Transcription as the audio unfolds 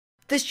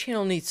This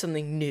channel needs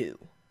something new,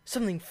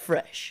 something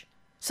fresh,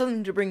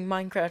 something to bring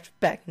Minecraft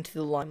back into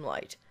the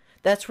limelight.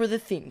 That's where the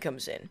theme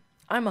comes in.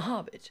 I'm a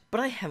hobbit,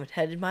 but I haven't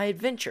had my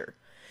adventure.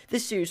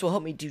 This series will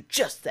help me do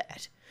just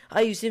that.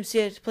 I used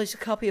MCA to place a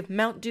copy of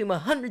Mount Doom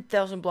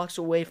 100,000 blocks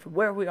away from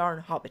where we are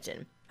in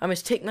Hobbiton. I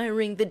must take my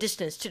ring the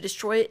distance to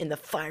destroy it in the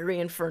fiery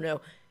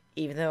inferno,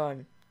 even though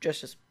I'm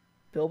dressed as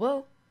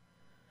Bilbo?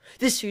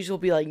 This series will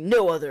be like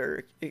no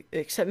other,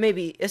 except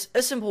maybe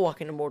a simple walk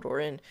into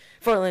Mordor and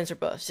Farlands or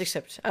bust,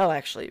 except I'll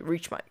actually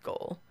reach my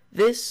goal.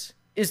 This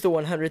is the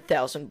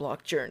 100,000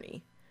 block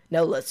journey.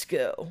 Now let's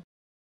go.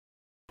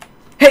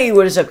 Hey,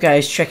 what is up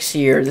guys, TREXCW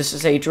here. This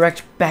is a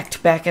direct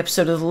back-to-back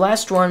episode of the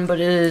last one,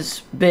 but it has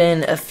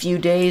been a few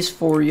days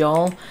for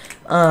y'all.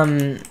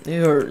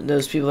 Who are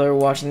those people that are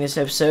watching this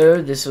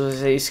episode? This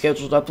was a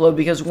scheduled upload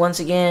because once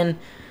again,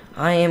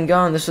 I am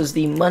gone. This was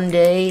the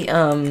Monday,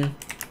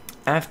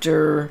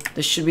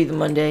 this should be the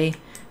Monday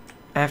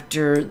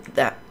after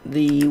that,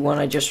 the one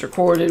I just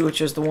recorded,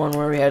 which was the one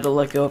where we had to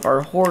let go of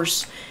our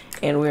horse,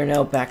 and we are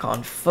now back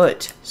on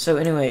foot. So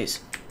anyways,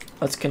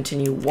 let's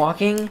continue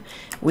walking.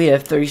 We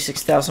have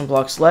 36,000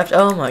 blocks left.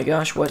 Oh my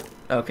gosh, what?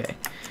 Okay.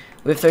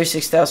 We have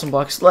 36,000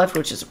 blocks left,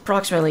 which is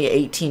approximately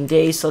 18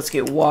 days, so let's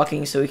get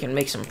walking so we can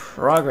make some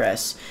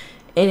progress.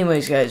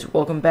 Anyways, guys,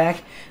 welcome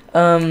back.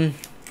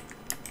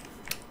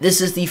 This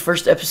is the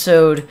first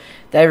episode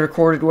that I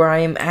recorded where I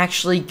am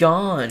actually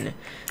gone.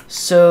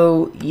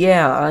 So,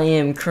 yeah, I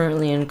am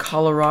currently in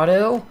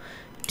Colorado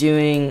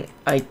doing,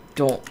 I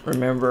don't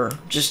remember,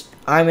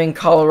 I'm in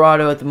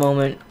Colorado at the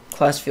moment,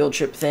 class field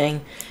trip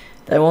thing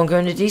that I won't go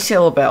into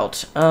detail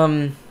about.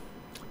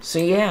 So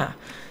yeah,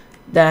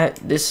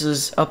 this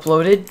is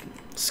uploaded,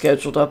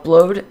 scheduled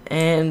upload,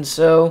 and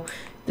so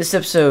this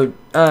episode,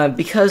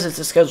 because it's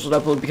a scheduled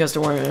upload, because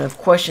there weren't enough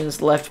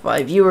questions left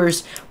by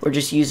viewers, we're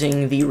just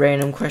using the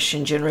random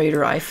question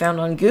generator I found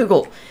on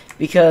Google,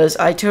 because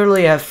I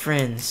totally have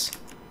friends.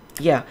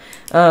 Yeah,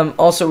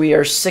 also we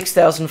are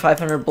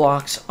 6,500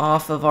 blocks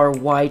off of our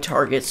Y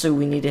target, so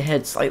we need to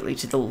head slightly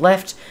to the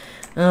left.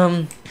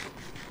 But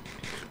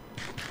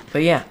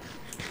yeah.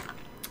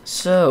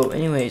 So,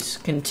 anyways,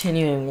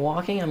 continuing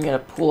walking, I'm gonna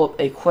pull up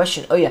a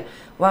question. Oh yeah,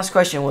 last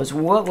question was,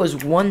 what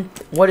is one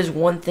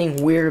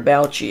thing weird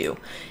about you?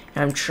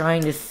 And I'm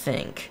trying to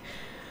think.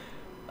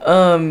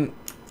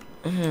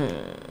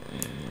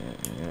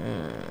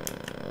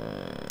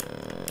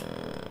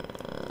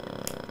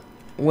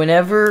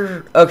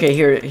 Okay,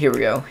 here we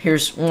go.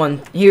 Here's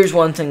one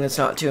thing that's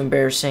not too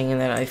embarrassing and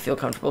that I feel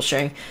comfortable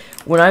sharing.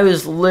 When I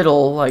was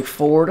little, like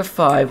 4 to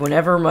 5,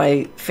 whenever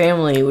my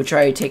family would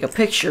try to take a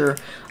picture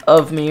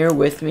of me or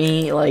with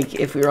me, like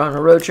if we were on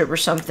a road trip or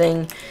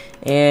something,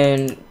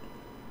 and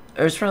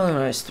it was probably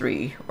when I was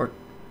 3 or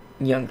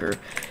younger,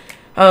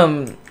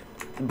 but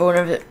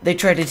whenever they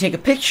tried to take a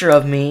picture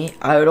of me,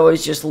 I would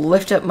always just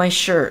lift up my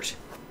shirt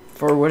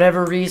for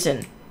whatever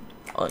reason.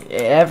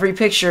 Every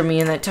picture of me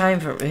in that time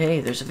frame.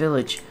 Hey, there's a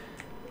village,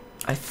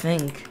 I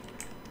think.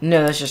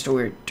 No, that's just a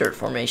weird dirt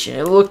formation.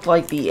 It looked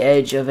like the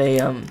edge of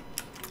a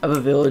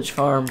village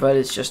farm, but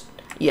it's just,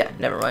 yeah,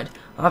 never mind.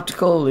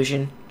 Optical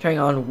illusion. Carrying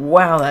on.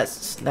 Wow,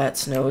 that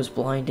snow is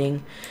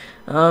blinding.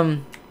 So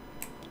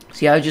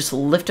yeah, I just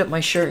lift up my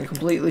shirt and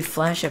completely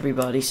flash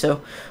everybody.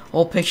 So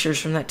all pictures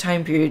from that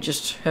time period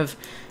just have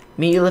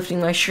me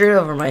lifting my shirt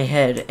over my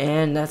head,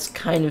 and that's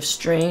kind of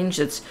strange.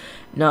 It's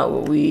not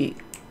what we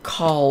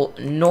call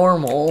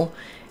normal,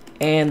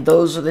 and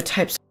those are the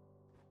types.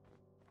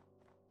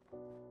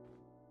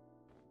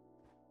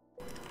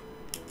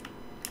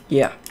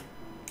 Yeah.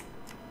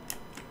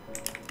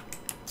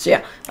 So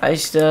yeah, I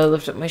just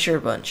lift up my shirt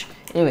a bunch.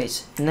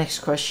 Anyways, next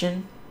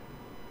question.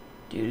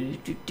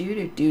 What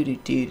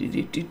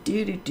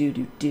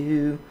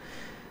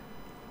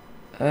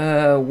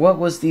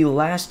was the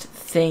last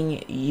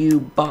thing you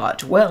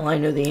bought? Well, I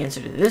know the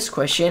answer to this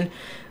question.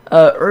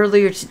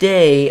 Earlier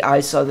today, I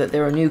saw that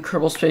there were new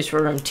Kerbal Space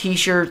Program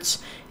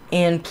t-shirts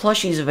and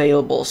plushies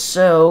available,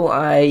 so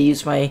I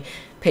used my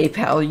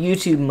PayPal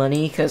YouTube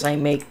money, because I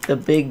make the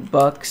big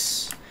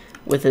bucks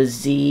with a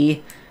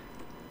Z.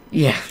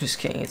 Yeah, just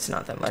kidding, it's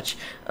not that much.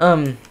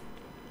 I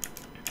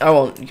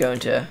won't go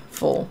into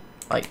full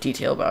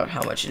detail about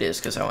how much it is,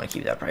 because I want to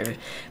keep that private.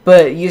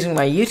 But using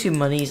my YouTube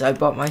monies, I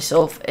bought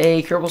myself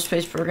a Kerbal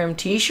Space Program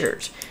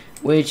t-shirt,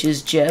 which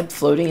is Jeb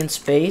floating in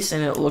space,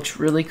 and it looks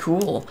really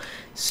cool.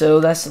 So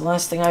that's the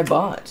last thing I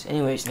bought.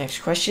 Anyways, next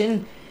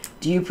question.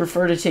 Do you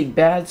prefer to take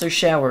baths or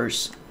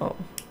showers? Oh.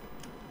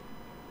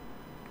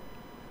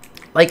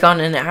 Like on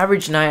an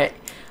average night,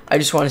 I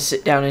just want to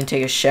sit down and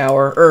take a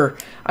shower, or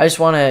I just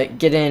want to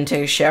get in,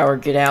 take a shower,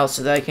 get out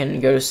so that I can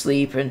go to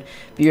sleep and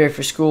be ready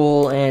for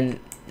school, and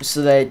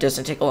so that it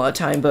doesn't take a lot of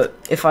time. But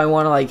if I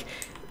want to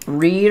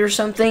read or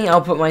something,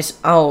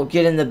 I'll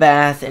get in the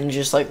bath and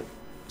just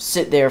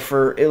sit there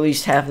for at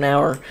least half an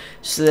hour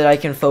so that I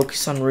can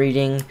focus on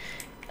reading.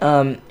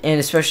 And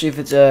especially if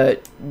it's a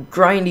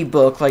grindy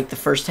book like the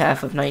first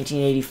half of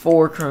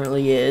 1984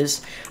 currently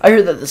is. I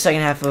heard that the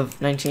second half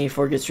of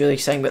 1984 gets really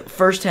exciting, but the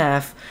first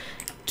half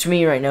to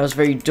me right now is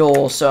very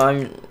dull, so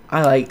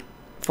I like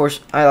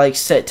I like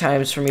set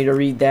times for me to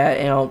read that,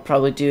 and I'll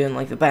probably do it in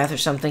like the bath or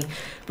something.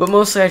 But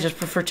mostly I just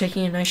prefer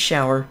taking a nice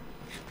shower.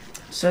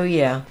 So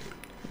yeah,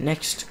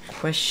 next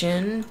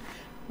question.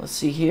 Let's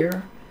see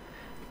here.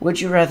 Would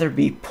you rather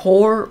be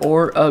poor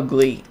or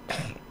ugly?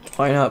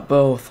 Why not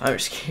both? I'm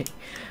just kidding.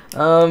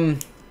 I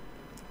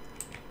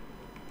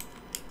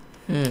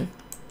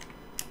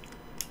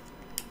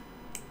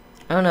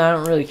don't know, I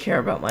don't really care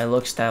about my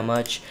looks that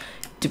much.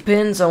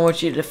 Depends on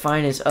what you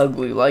define as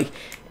ugly. Like,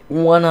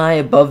 one eye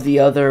above the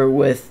other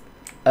with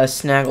a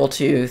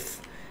snaggletooth.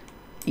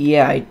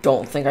 Yeah, I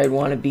don't think I'd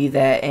want to be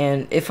that.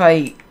 And if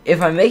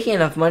I'm making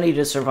enough money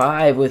to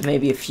survive with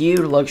maybe a few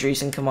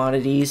luxuries and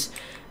commodities,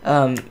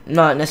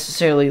 not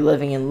necessarily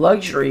living in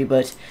luxury,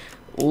 but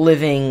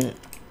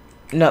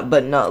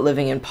not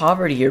living in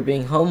poverty or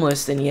being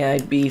homeless, then yeah,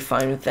 I'd be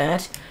fine with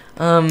that.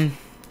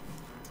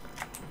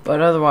 But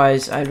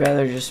otherwise, I'd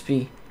rather just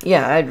be,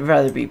 yeah, I'd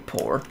rather be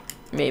poor,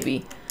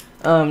 maybe.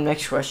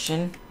 Next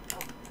question.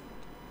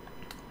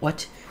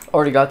 What?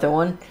 Already got that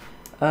one.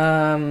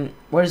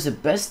 What is the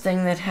best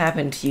thing that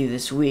happened to you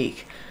this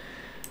week?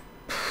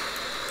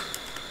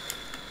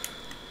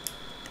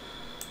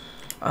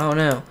 I don't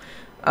know.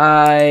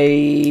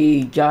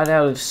 I got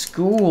out of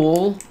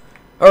school.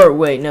 Or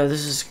wait, no,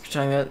 this is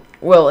talking about.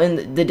 Well,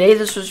 in the day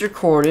this was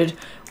recorded,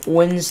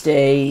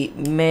 Wednesday,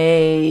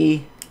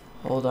 May.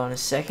 Hold on a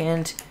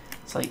second.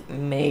 It's like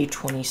May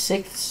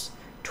 26th.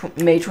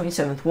 May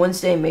 27th.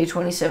 Wednesday, May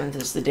 27th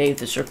is the day of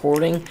this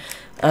recording.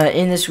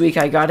 In this week,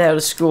 I got out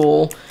of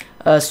school.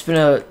 Spent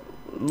a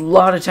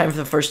lot of time for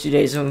the first 2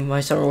 days of my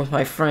summer with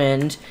my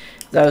friend.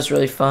 That was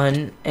really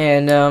fun.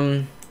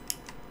 And,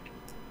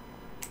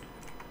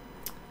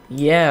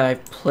 yeah, I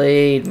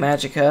played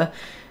Magicka,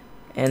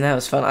 and that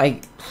was fun.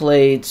 I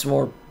played some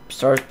more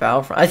Star Wars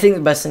Battlefront. I think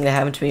the best thing that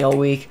happened to me all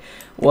week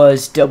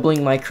was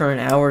doubling my current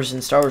hours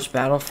in Star Wars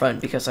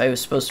Battlefront because I was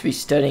supposed to be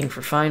studying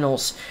for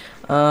finals.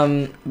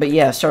 But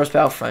yeah, Star Wars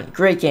Battlefront,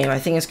 great game. I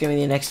think it's going to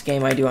be the next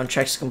game I do on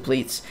Trex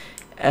Completes,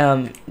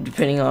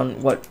 depending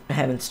on what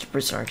happens to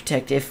Prison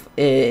Architect.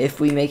 If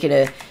we make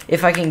it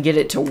if I can get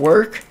it to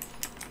work,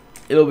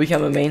 it'll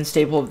become a main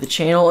staple of the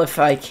channel. If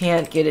I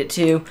can't get it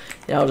to,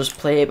 then I'll just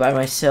play it by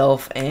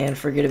myself and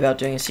forget about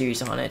doing a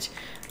series on it.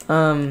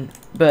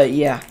 But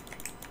yeah,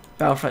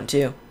 Battlefront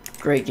 2,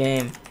 great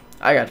game.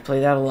 I got to play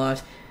that a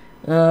lot.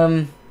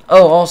 Oh,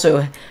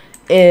 also,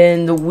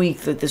 in the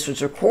week that this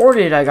was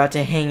recorded, I got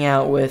to hang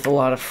out with a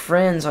lot of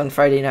friends on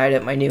Friday night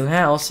at my new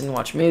house and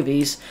watch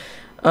movies.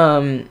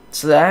 So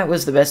that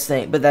was the best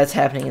thing, but that's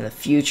happening in the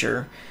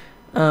future.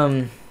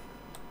 So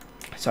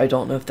I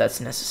don't know if that's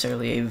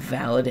necessarily a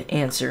valid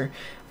answer.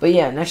 But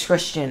yeah, next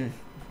question.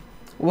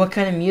 What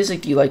kind of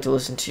music do you like to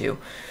listen to?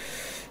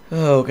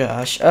 Oh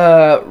gosh,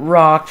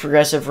 rock,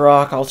 progressive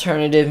rock,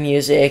 alternative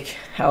music,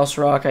 house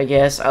rock, I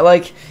guess.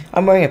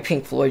 I'm wearing a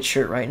Pink Floyd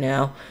shirt right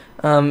now,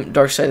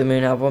 Dark Side of the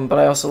Moon album, but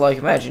I also like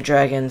Imagine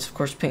Dragons, of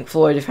course Pink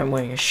Floyd if I'm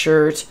wearing a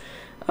shirt.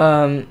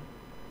 I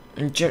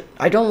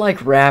don't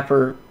like rap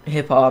or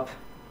hip-hop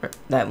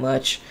that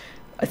much.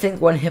 I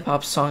think one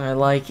hip-hop song I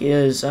like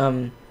is,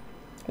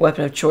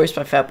 Weapon of Choice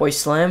by Fatboy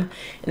Slim,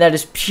 and that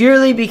is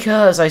purely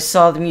because I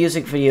saw the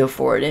music video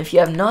for it. And if you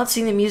have not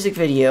seen the music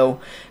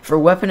video for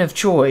Weapon of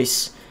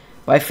Choice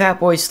by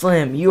Fatboy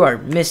Slim, you are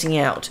missing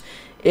out.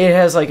 It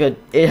has like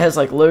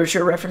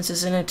literature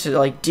references in it to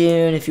like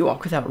Dune. If you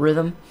walk without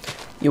rhythm,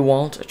 you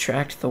won't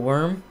attract the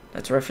worm.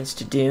 That's a reference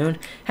to Dune.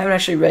 Haven't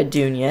actually read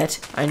Dune yet.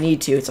 I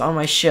need to. It's on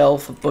my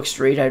shelf of books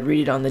to read. I'd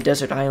read it on the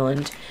desert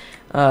island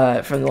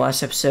from the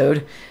last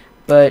episode,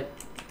 but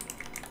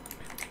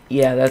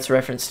yeah, that's a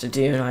reference to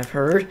Dune, I've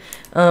heard.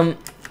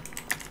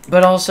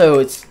 But also,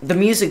 it's the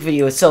music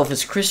video itself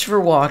is Christopher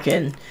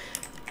Walken,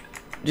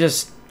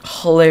 just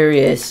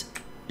hilarious,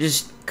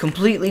 just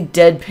completely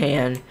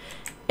deadpan,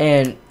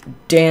 and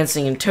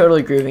dancing and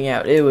totally grooving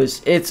out.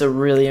 It's a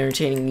really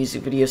entertaining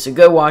music video, so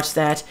go watch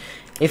that.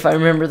 If I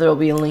remember, there'll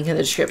be a link in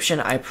the description.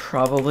 I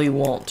probably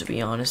won't, to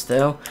be honest,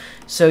 though.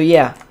 So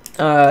yeah,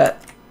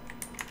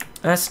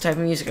 that's the type of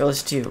music I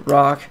listen to.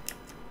 Rock,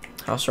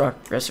 house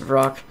rock, progressive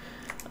rock.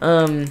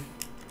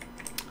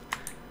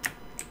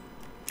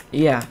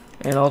 Yeah,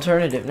 and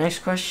alternative. Next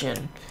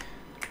question.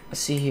 Let's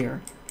see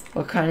here.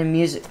 What kind of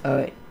music?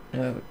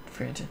 No,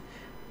 forget it.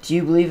 Do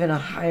you believe in a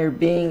higher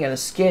being and a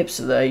skip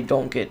so that I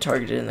don't get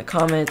targeted in the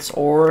comments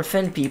or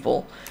offend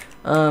people?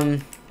 Yeah,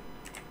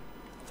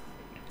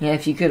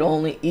 if you could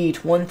only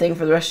eat one thing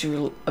for the rest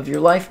of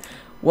your life,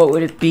 what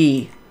would it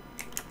be?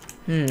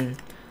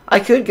 I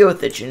could go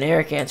with the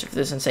generic answer for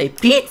this and say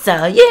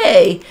pizza,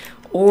 yay!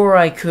 Or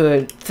I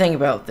could think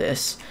about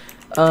this.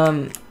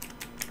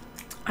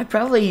 I'd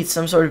probably eat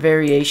some sort of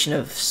variation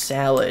of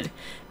salad,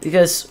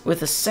 because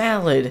with a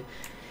salad,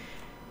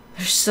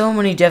 there's so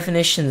many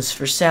definitions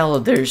for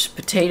salad. There's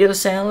potato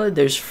salad,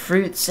 there's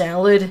fruit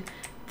salad,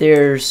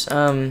 there's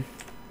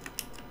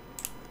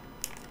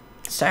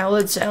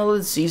salad,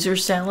 Caesar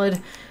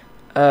salad,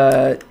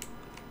 the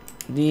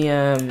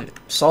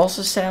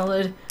salsa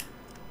salad.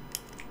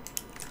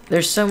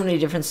 there's so many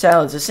different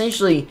salads.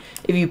 Essentially,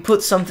 if you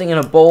put something in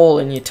a bowl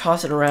and you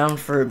toss it around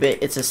for a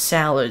bit, it's a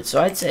salad.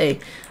 So I'd say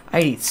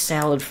I'd eat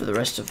salad for the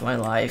rest of my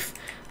life.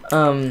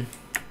 So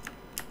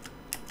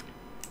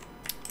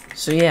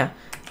yeah,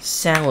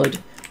 salad,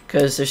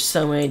 because there's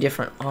so many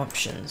different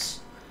options.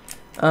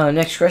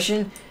 Next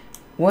question.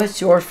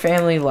 What's your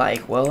family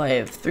like? Well, I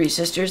have 3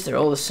 sisters. They're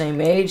all the same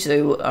age.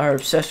 They are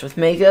obsessed with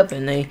makeup,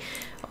 and they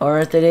are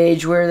at that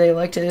age where they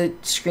like to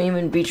scream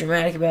and be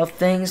dramatic about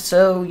things.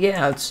 So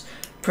yeah, it's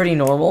pretty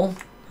normal.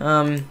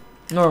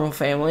 Normal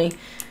family.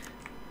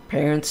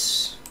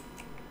 Parents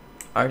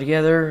are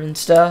together and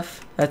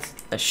stuff. That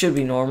should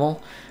be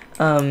normal.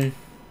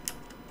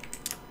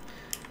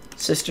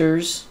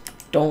 Sisters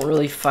don't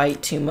really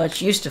fight too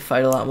much. Used to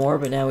fight a lot more,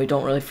 but now we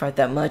don't really fight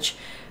that much.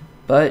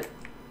 But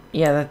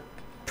yeah, that's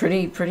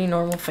pretty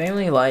normal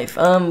family life.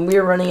 We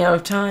are running out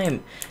of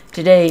time.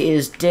 Today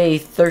is day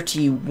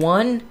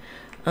 31.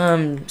 So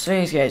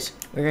anyways, guys,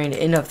 we're going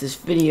to end off this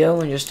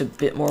video and just a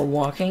bit more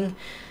walking.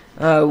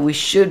 We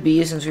should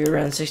be, since we were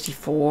around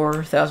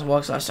 64,000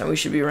 blocks last time, we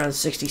should be around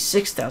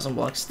 66,000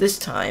 blocks this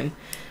time.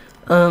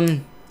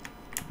 So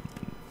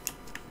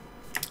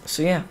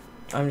yeah,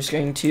 I'm just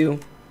going to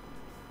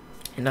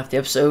end off the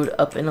episode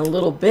up in a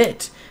little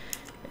bit.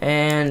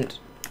 And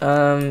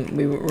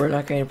we're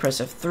not going to press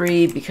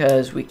F3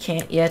 because we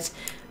can't yet,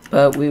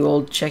 but we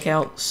will check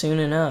out soon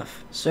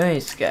enough. So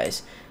anyways,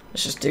 guys,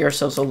 let's just dig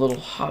ourselves a little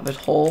hobbit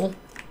hole.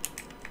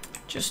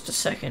 Just a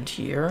second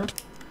here.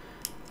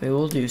 We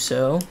will do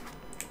so.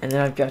 And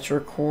then I've got to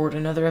record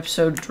another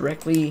episode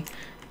directly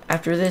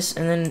after this,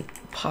 and then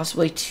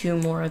possibly 2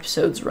 more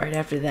episodes right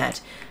after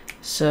that.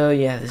 So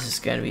yeah, this is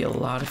going to be a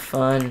lot of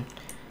fun,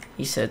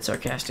 he said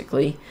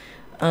sarcastically.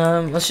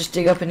 Let's just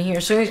dig up in here.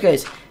 So anyways,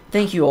 guys,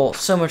 thank you all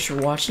so much for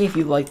watching. If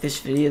you like this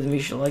video, then be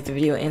sure to like the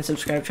video and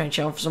subscribe to my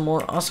channel for some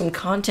more awesome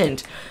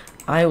content.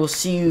 I will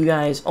see you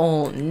guys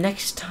all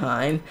next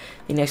time.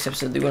 The next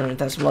episode of the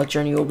 100,000 block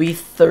journey will be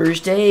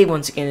Thursday.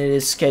 Once again, it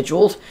is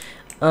scheduled,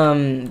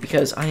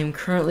 because I am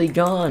currently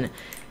gone.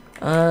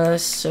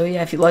 So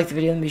yeah, if you like the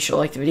video, then be sure to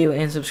like the video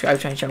and subscribe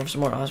to my channel for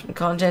some more awesome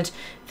content.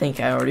 I think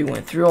I already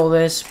went through all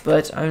this,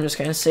 but I'm just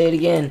gonna say it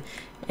again.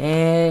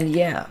 And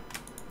yeah,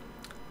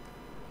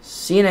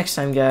 see you next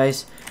time,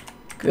 guys.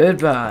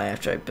 Goodbye.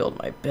 After I build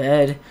my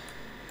bed,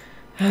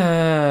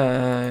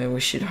 we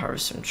should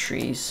harvest some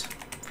trees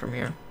from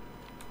here.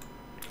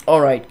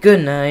 Alright,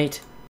 good night.